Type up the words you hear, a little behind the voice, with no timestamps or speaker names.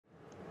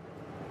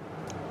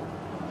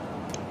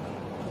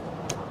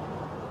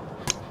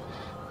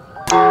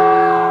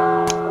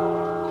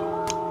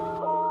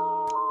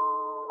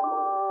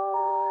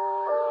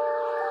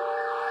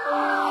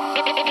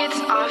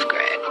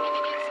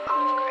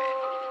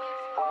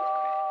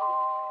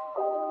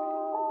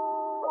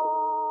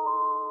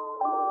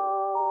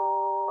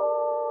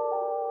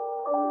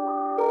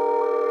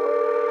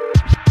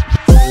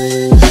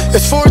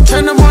It's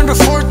 410, I'm on the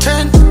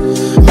 410.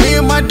 Me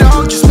and my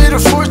dog just made a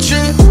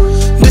fortune.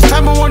 This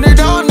time I want it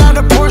all, not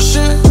a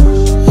portion.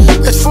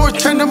 It's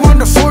 410, I'm on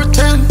the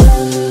 410.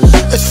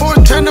 It's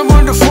 410, I'm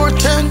on the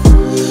 410.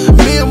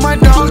 Me and my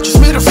dog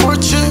just made a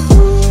fortune.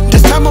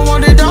 This time I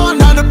want it all,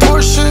 not a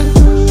portion.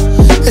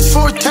 It's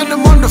 410,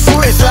 I'm on the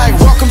 410. It's like,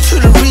 welcome to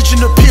the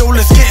region of Peel,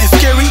 it's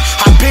getting scary.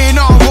 I've been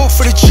on road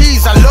for the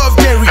cheese, I love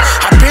dairy.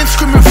 I've been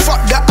screaming,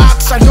 fuck the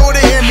ops, I know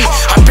they hear me.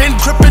 I've been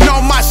gripping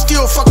on my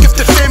steel, fuck if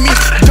they fear me.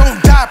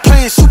 Don't die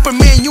playing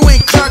Superman, you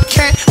ain't Clark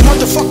Kent.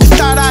 Motherfuckers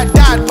thought I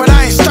died, but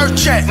I ain't start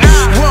yet.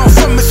 Where I'm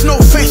from, it's no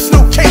face,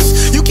 no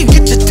case. You can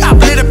get your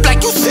top lit up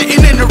like you sitting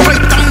in the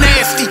rape, I'm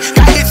nasty.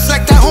 Got hits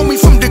like that homie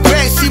from the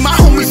Grassy. My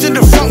homies in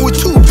the front with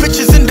 2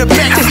 bitches in the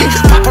backseat.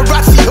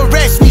 Paparazzi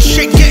harass me,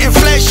 shit getting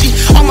flashy.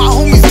 All my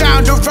homies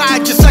down the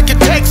ride just like a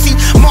taxi.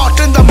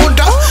 Malton the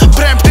Munda,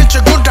 Brampton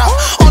Chagunda.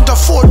 On the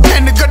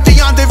 410, the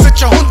Gaddiyan de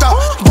vich Honda.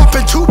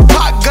 Bumping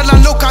Tupac,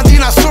 galan lokan di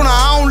na suna.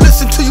 I don't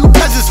listen to you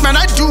peasants, man,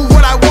 I do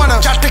what I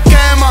wanna. Jatt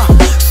kema,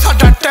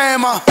 sada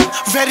tema.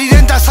 Very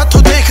renda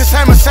satho dekh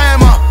sema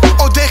sema.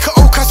 O dekh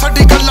okha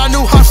sadi gallan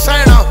nu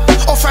hasena.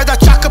 O faida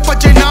chak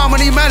bajje naam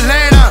nahi main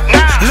lena.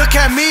 Look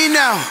at me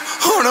now,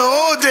 on a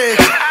all day.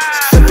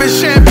 Sipping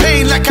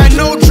champagne like I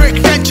know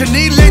Drake. Tension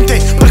nahi lende,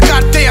 par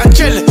karte a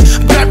chill.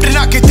 Brampton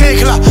aake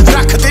dekh la,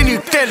 rakh deni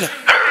till.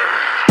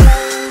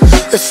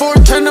 It's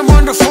 410, I'm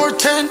on the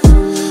 410.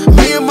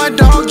 Me and my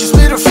dog just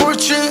made a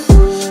fortune.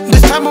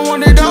 This time I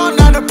want it all,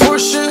 not a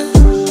portion.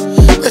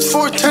 It's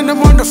 410,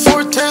 I'm on the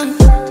 410.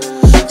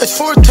 It's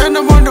 410,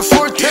 I'm on the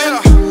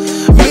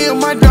 410. Me and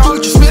my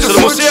dog just made a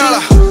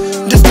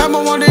fortune. This time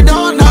I want it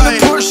all, not a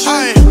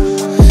portion.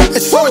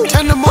 It's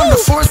 410, I'm on the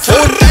 410.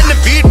 410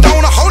 feet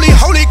down, holy,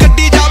 holy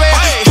gaddi jaave.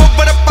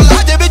 Chopper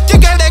palaje vich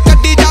gede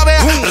gaddi jaave.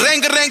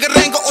 Ring, ring,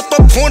 ring,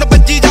 utto phone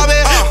bajji jaave.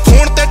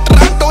 Phone te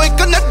Toronto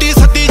ek naddi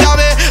saddi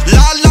jaave.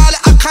 Laal laal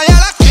akhan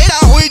wala kheda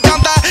hoi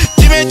janda.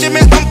 Jive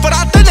jive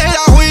ampara te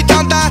nehra hoi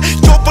janda.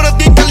 Chopper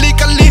di kalli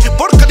kalli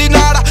burkdi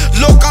naal.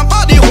 Lokan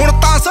paadi hun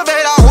ta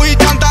savera hoi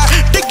janda.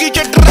 Diggi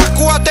ch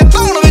trakua te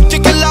town vich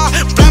gilla.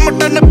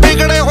 Brampton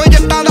bigade hoye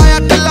jattan da ya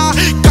tilla.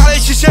 Kale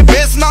shishe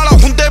base naal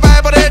hunde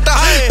vibrate.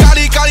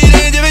 Kali kali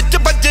range vich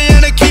bajje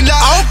jane khila.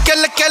 Aao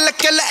kill kill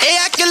kill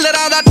eh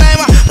killeran da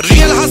time.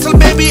 Real hustle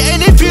baby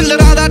any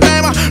fielderan da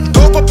time.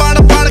 Dope pan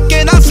pan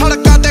ke na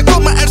sadkan te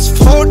ghum. It's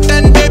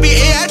 410 baby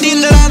eh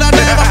dealeran da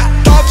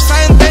time. Top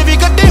sign baby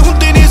gaddi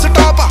hundi nahi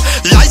stop.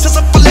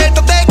 License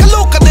plate dekh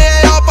look de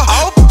aap.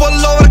 Aao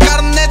pull over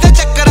karne de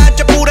chakkran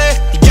ch pure.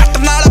 Jatt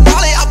naal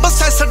bhale ab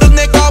sessed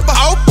ne cop.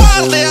 Aao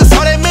paar de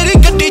sare meri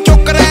gaddi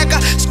chok crack.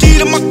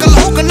 Steel makal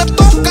hogan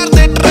to kar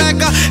de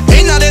track.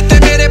 Inna de te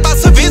mere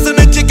bas vision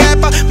ch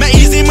gap. Main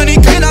easy money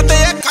khana te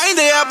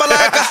kainde a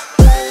black.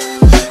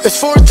 It's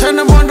 410,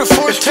 I'm on the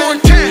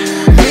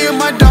 410. Me and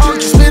my dog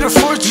just made a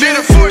fortune.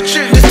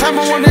 This time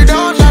I want it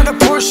all, not a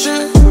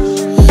portion.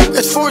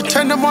 It's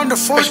 410, I'm on the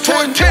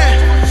 410.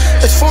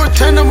 It's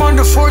 410, I'm on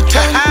the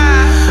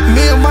 410.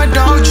 Me and my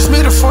dog just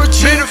made a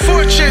fortune.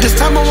 This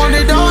time I want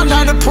it all,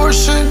 not a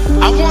portion.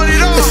 I want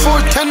it all. It's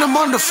 410, I'm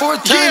on the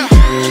 410.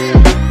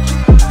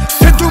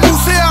 Sidhu